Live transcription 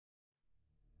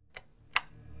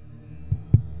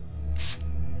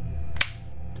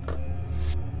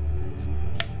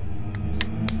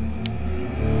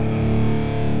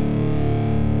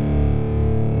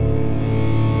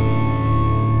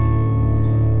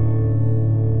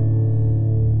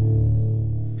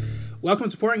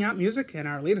Welcome to Pouring Out Music and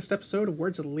our latest episode of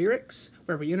Words and Lyrics,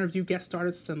 where we interview guest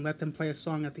artists and let them play a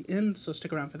song at the end, so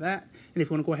stick around for that. And if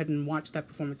you want to go ahead and watch that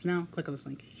performance now, click on this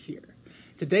link here.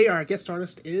 Today our guest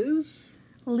artist is...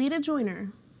 Leta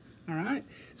Joyner. All right.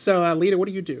 So, Leta, what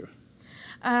do you do?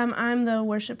 I'm the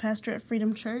worship pastor at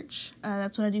Freedom Church.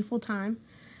 That's what I do full time.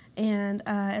 And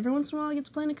every once in a while I get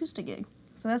to play an acoustic gig.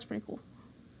 So that's pretty cool.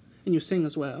 And you sing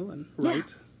as well and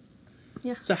write?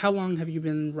 Yeah. So how long have you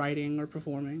been writing or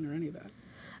performing or any of that?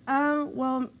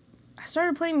 Well, I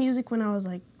started playing music when I was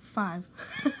like 5.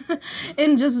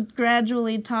 And just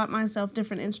gradually taught myself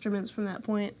different instruments from that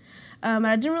point.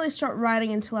 I didn't really start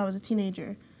writing until I was a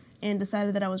teenager and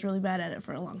decided that I was really bad at it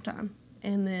for a long time.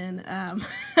 And then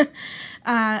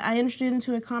I entered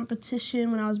into a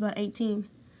competition when I was about 18.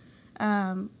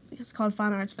 It's called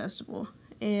Fine Arts Festival.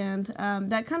 And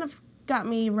that kind of got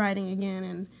me writing again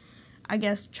and I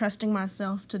guess trusting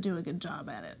myself to do a good job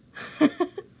at it.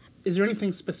 Is there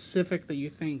anything specific that you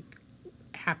think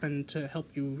happened to help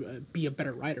you be a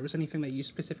better writer? Was anything that you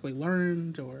specifically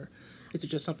learned, or is it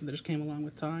just something that just came along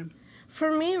with time?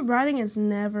 For me, writing is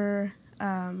never,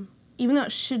 even though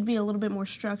it should be a little bit more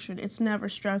structured, it's never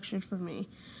structured for me.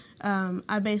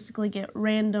 I basically get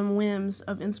random whims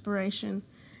of inspiration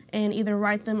and either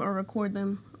write them or record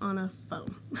them on a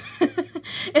phone.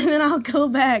 And then I'll go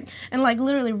back and like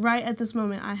literally right at this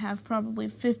moment I have probably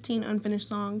 15 unfinished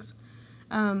songs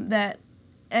that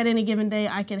at any given day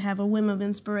I could have a whim of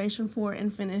inspiration for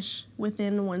and finish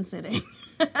within one sitting.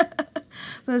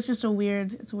 So it's just a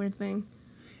weird thing.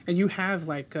 And you have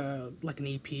like an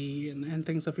EP and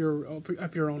things of your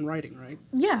own writing, right?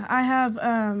 Yeah, I have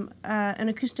an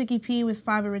acoustic EP with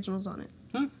 5 originals on it.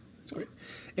 Huh, that's great.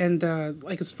 And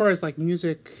like as far as like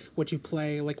music, what you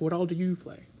play, like what all do you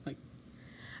play? Like,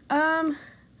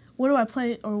 what do I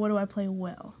play, or what do I play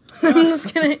well? I'm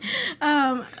just kidding.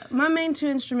 My main 2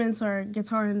 instruments are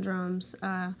guitar and drums.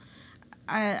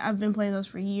 I've been playing those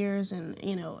for years and,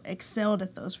 excelled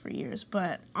at those for years.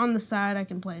 But on the side, I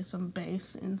can play some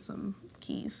bass and some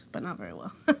keys, but not very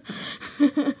well.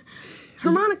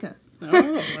 Harmonica.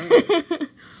 Oh, right.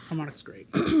 Harmonica's great.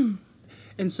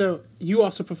 And so you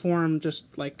also perform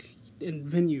just like in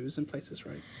venues and places,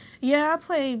 right? Yeah, I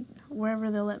play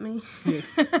wherever they'll let me. Yeah.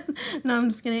 No,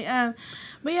 I'm just kidding.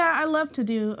 But yeah, I love to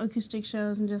do acoustic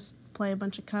shows and just play a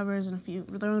bunch of covers and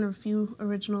throw in a few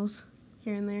originals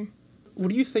here and there. What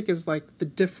do you think is like the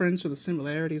difference or the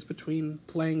similarities between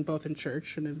playing both in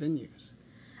church and in venues?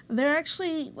 They're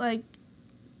actually like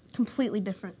completely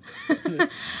different. Yeah.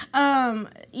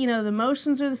 The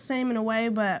motions are the same in a way,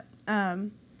 but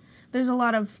there's a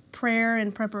lot of prayer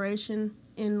and preparation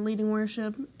in leading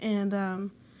worship,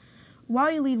 and while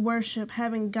you lead worship,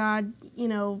 having God,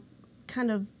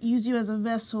 kind of use you as a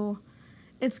vessel,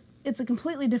 it's a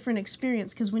completely different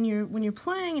experience, because when you're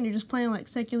playing and you're just playing like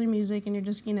secular music and you're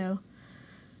just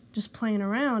just playing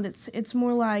around, it's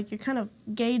more like you're kind of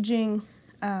gauging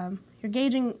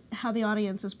how the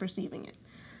audience is perceiving it,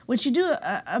 which you do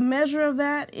a measure of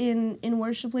that in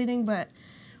worship leading, but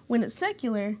when it's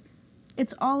secular,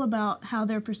 it's all about how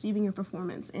they're perceiving your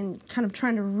performance and kind of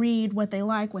trying to read what they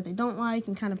like, what they don't like,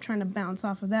 and kind of trying to bounce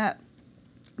off of that.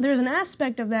 There's an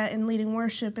aspect of that in leading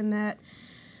worship in that,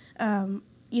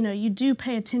 you do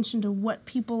pay attention to what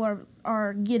people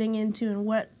are getting into and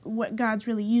what God's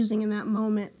really using in that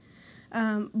moment.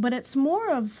 But it's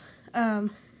more of,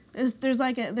 there's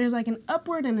like an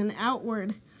upward and an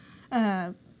outward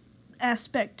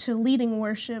aspect to leading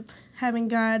worship, having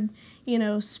God,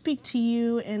 speak to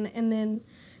you and then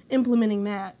implementing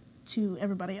that to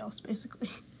everybody else, basically.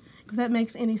 If that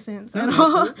makes any sense at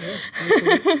all. Yeah,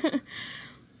 absolutely.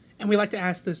 And we like to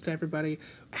ask this to everybody.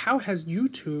 How has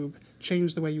YouTube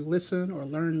changed the way you listen or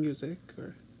learn music?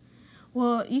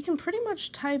 Well, you can pretty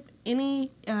much type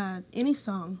any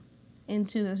song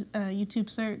into the YouTube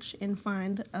search and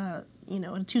find a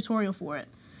tutorial for it.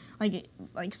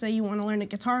 Like say you want to learn a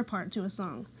guitar part to a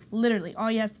song. Literally, all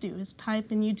you have to do is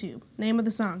type in YouTube, name of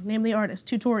the song, name of the artist,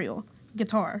 tutorial,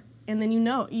 guitar, and then you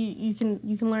can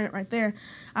learn it right there.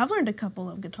 I've learned a couple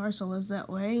of guitar solos that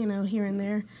way, here and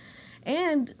there,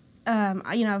 and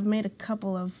I've made a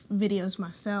couple of videos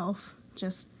myself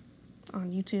just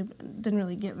on YouTube. Didn't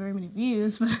really get very many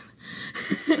views, but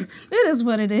it is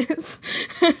what it is.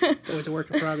 It's always a work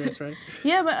in progress, right?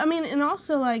 Yeah, but and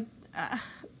also like.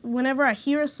 Whenever I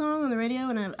hear a song on the radio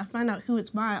and I find out who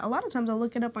it's by, a lot of times I'll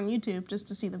look it up on YouTube just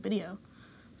to see the video.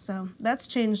 So that's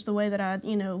changed the way that I,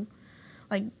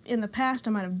 like in the past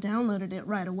I might have downloaded it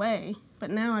right away, but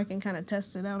now I can kind of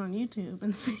test it out on YouTube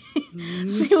and see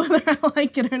whether I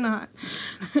like it or not.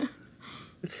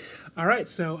 All right,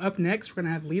 so up next we're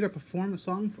going to have Leta perform a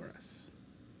song for us.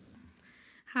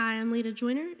 Hi, I'm Leta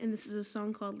Joyner, and this is a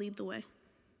song called Lead the Way.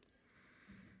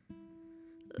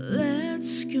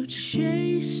 Let's go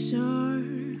chase our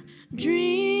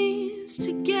dreams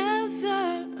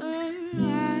together.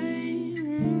 I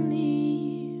won't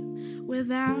leave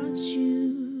without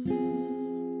you,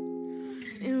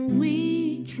 and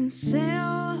we can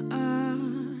sail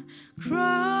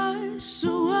across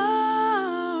the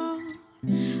world.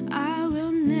 I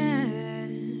will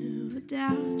never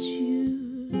doubt you.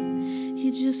 You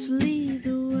just lead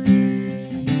the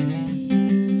way.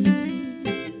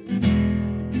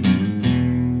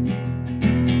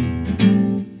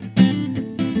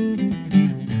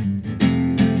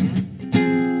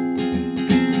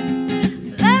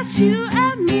 Let's you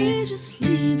and me just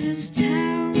leave this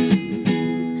town,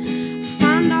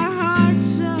 find our hearts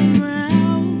somewhere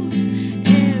else,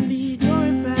 and be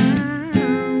glory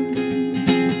bound.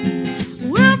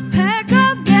 We'll pack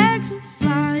our bags and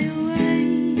fly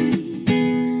away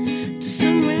to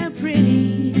somewhere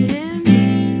pretty and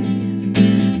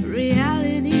near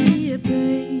reality at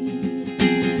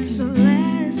bay. So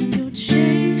let's go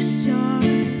chase our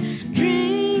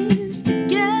dreams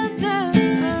together. I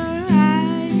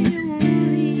won't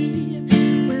leave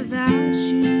without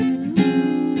you,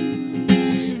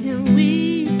 and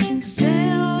we can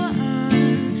sail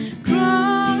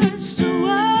across the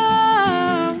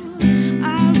world.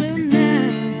 I will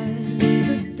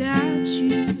never doubt you.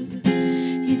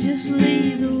 You just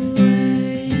lead the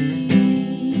way.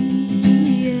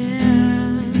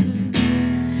 Yeah,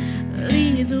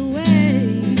 lead the way.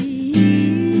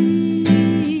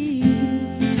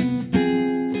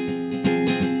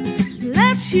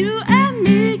 Let's you and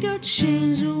me go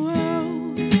change the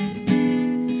world.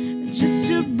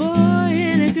 Just a boy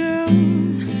and a girl,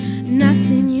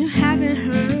 nothing you haven't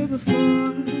heard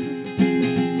before.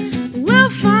 We'll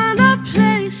find our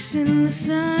place in the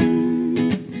sun.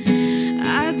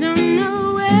 I don't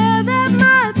know where that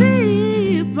might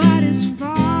be, but it's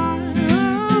far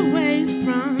away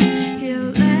from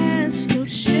here. Let's go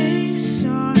chase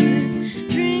our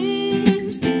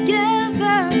dreams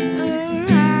together.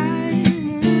 I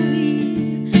won't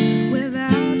leave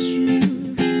without you.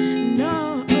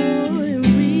 No, and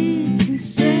we can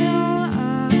sail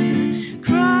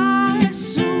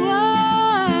across the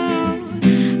world.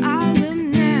 I will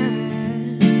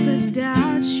never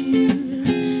doubt you.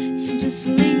 You just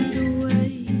lead the way.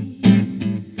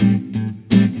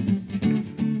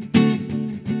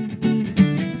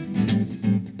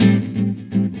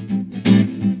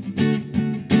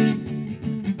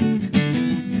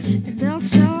 They'll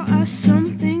tell us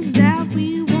some things that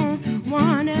we won't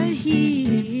wanna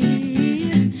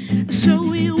hear, so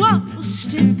we won't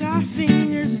stick our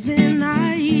fingers in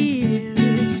our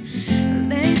ears.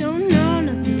 They don't know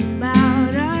nothing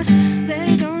about us.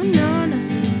 They don't know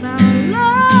nothing about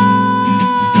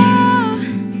love.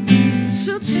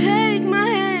 So take my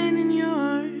hand in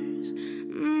yours,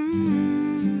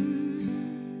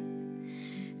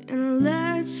 and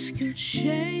let's go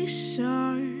chase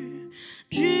our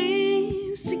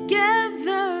dreams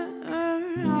together.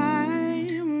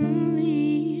 I won't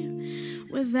leave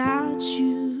without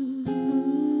you,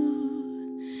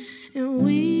 and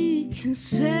we can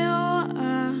sail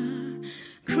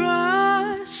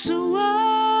across the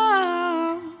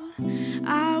world.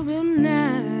 I will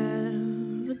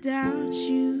never doubt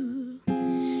you.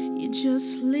 You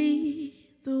just lead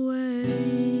the way.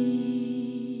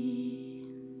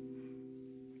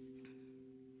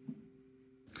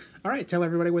 All right, tell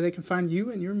everybody where they can find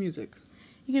you and your music.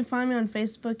 You can find me on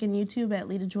Facebook and YouTube at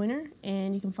Leta Joyner,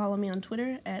 and you can follow me on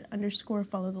Twitter at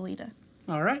 _followtheleta.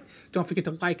 All right, don't forget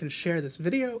to like and share this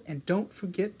video, and don't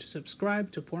forget to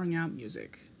subscribe to Pouring Out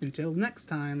Music. Until next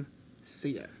time,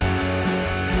 see ya.